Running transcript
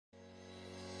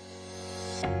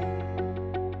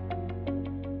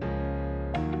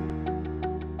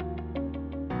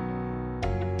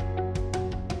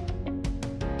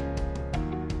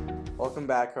Welcome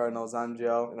back, Cardinals. I'm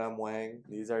Joe. And I'm Wang.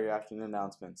 These are your afternoon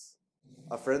announcements.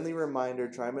 A friendly reminder,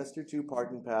 Trimester 2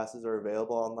 parking passes are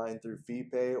available online through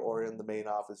FeePay or in the main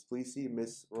office. Please see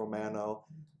Miss Romano.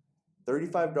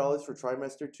 $35 for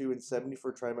Trimester 2 and $70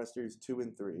 for Trimesters 2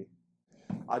 and 3.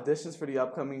 Auditions for the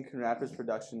upcoming Coon Rapids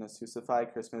production of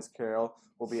Susify Christmas Carol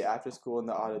will be after school in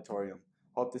the auditorium.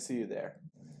 Hope to see you there.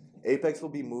 Apex will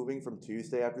be moving from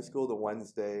Tuesday after school to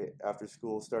Wednesday after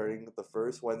school starting the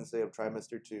first Wednesday of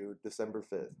Trimester 2, December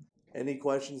 5th. Any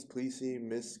questions, please see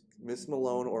Miss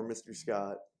Malone or Mr.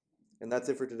 Scott. And that's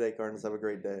it for today, Cardinals. Have a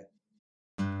great day.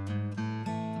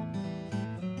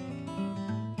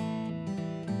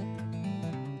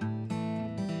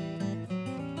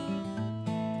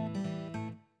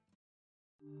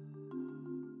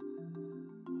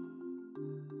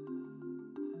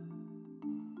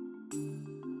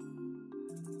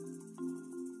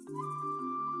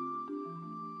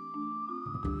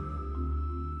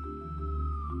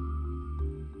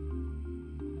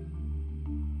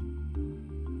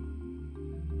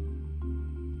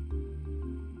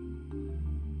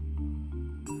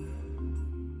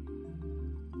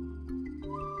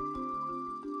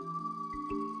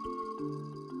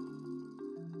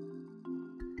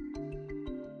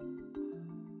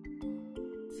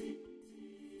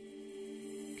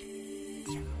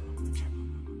 Ciao.